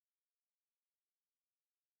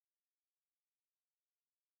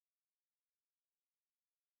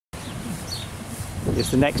is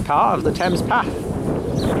the next part of the Thames Path.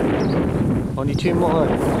 Only 2 more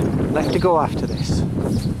left to go after this.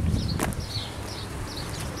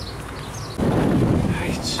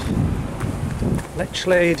 Right,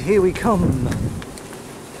 Lechlade, here we come.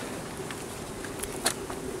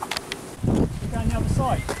 Go on the other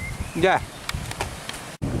side? Yeah.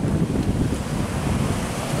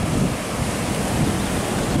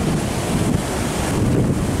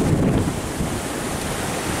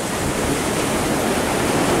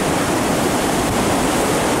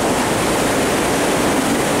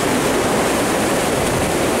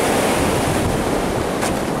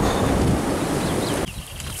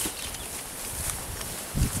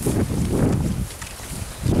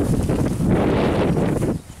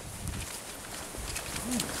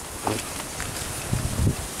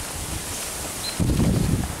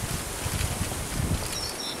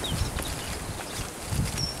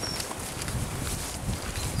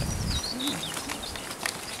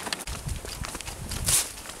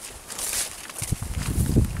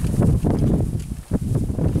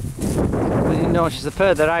 Notice the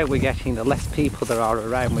further out we're getting, the less people there are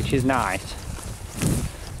around, which is nice.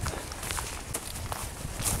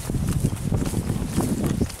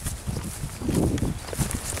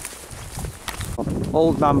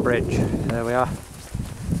 Old Man Bridge, there we are.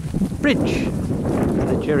 Bridge for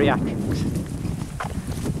the geriatrics.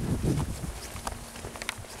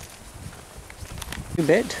 A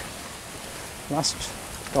bit, last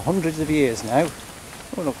for hundreds of years now.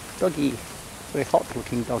 Oh look, doggy, very hot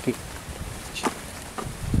looking doggy.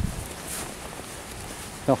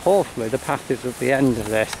 Now hopefully the path is at the end of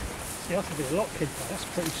this. You have to be a lot kid though, that's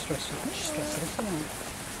pretty stressful, isn't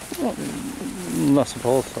it? Well, I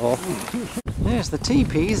suppose so. Yes, the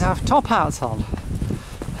teepees have top hats on.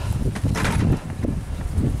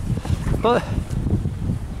 But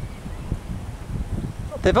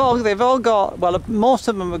they've all got, well, most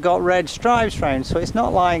of them have got red stripes round, so it's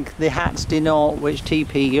not like the hats denote which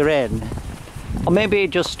teepee you're in. Or maybe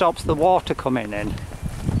it just stops the water coming in.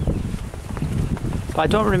 But I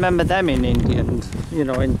don't remember them in Indian, you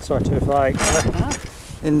know, in sort of like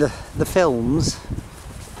in the films.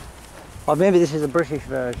 Or maybe this is a British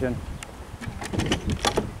version. It's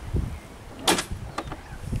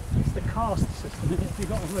the caste system. If you've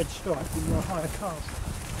got a red stripe, then you're a higher caste.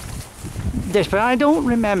 Yes, but I don't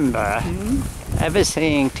remember ever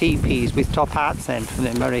seeing teepees with top hats in from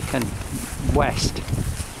the American West.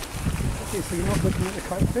 Obviously you're not looking at the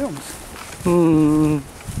correct films.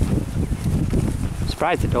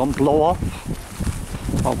 Surprised they don't blow off.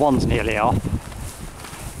 Well, one's nearly off.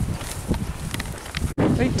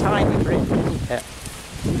 Very tiny bridge, isn't it?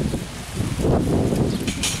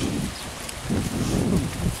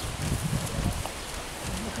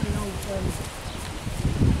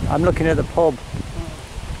 I'm looking at the pub.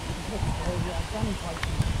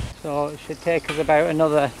 So it should take us about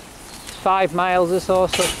another 5 miles or so,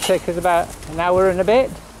 so it should take us about an hour and a bit.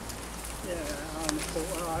 Yeah,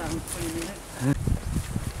 around 20 minutes.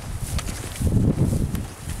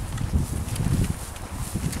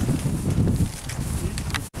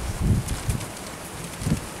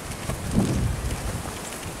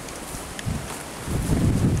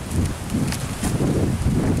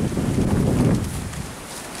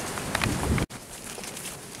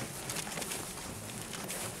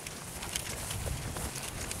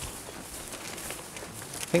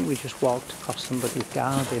 I think we just walked across somebody's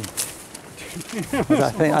garden.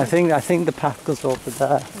 I think the path goes over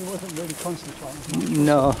there. It wasn't really concentrating.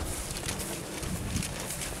 No.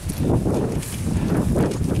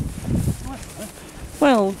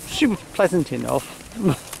 Well, she was pleasant enough.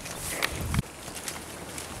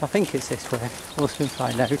 I think it's this way. We'll soon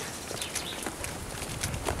find out.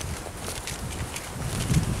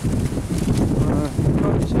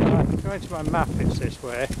 According to my map, it's this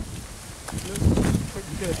way.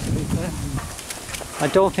 Pretty good, to be fair. I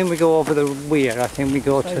don't think we go over the weir. I think we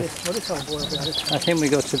go to. Well, this old boy I think we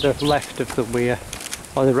go to the left of the weir,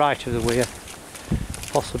 or the right of the weir,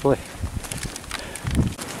 possibly.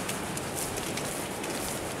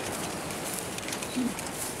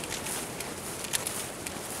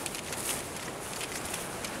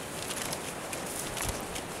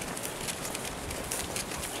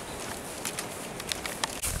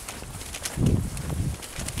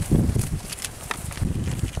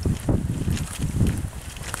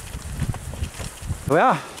 We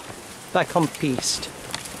are back on piste.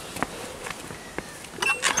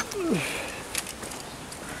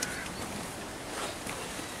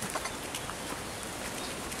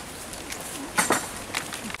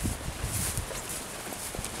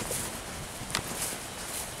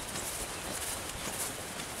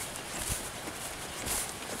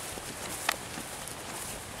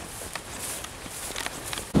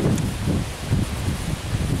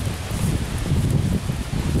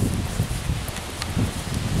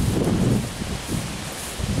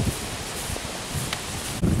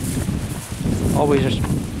 or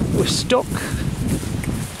we're stuck.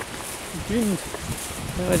 Wind.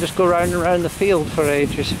 I just go round and round the field for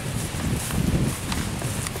ages.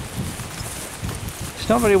 It's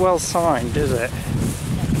not very well signed, is it?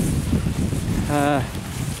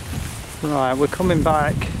 Right, we're coming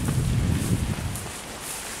back.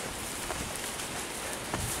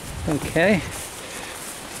 Okay.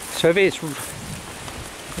 So if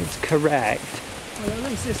it's correct. Well, at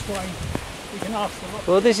least this way we can ask the lot.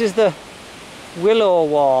 Well, this is the Willow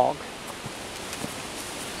Walk.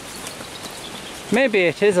 Maybe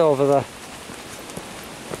it is over there.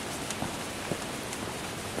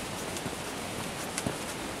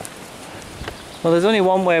 Well, there's only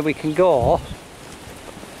one way we can go,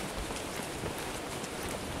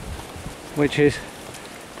 which is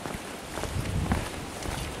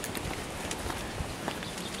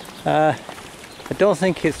I don't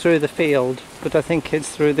think it's through the field, but I think it's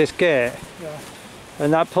through this gate. Yeah.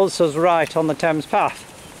 And that puts us right on the Thames Path.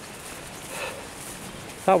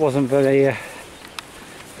 That wasn't very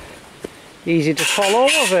easy to follow,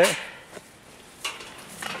 was it?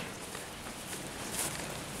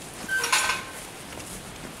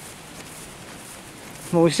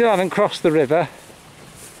 Well, we still haven't crossed the river.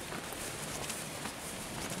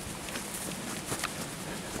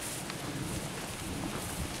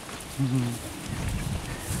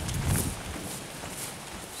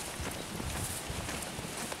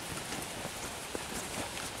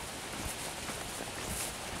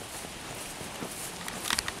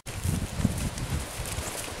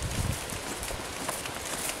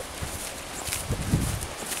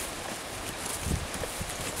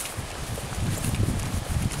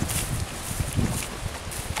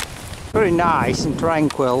 Very nice and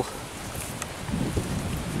tranquil.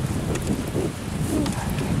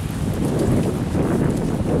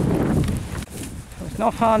 It's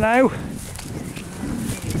not far now,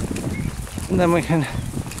 and then we can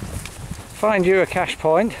find you a cache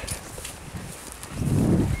point,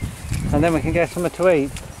 and then we can get something to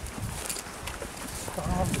eat.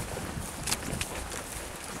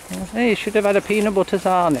 Hey, you should have had a peanut butter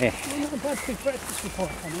sarnie. Well, not a bad big breakfast before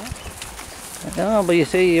I come out. No, but you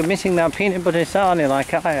see, you're missing that peanut butter sarnie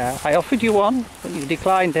like I have. I offered you one, but you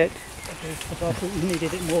declined it. Because I thought you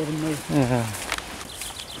needed it more than me. Yeah.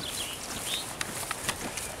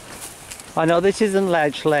 I know this isn't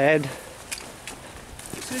Lechlade.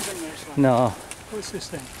 This isn't Lechlade. No, What's this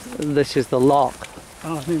then? this is the lock.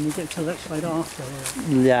 Oh, I mean we get to Lechlade after.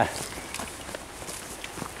 Yeah.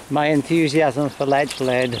 My enthusiasm for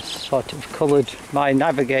Lechlade sort of coloured my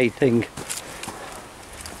navigating.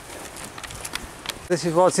 This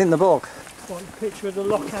is what's in the book. What, a picture of the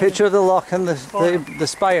lock? Picture of the lock and the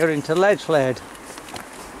spire into Lechlade.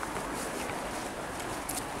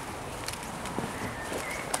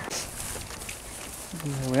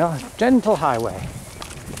 There we are, gentle highway.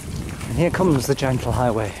 And here comes the gentle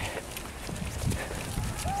highway.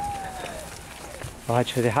 Well,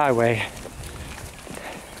 actually the highway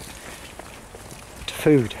to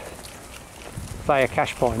food via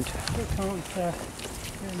cache point.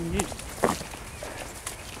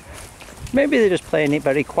 Maybe they're just playing it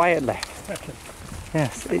very quietly. Reckon.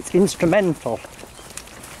 Yes, it's instrumental.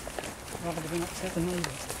 Rather than upset the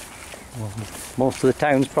neighbours. Well, most of the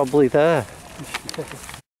town's probably there.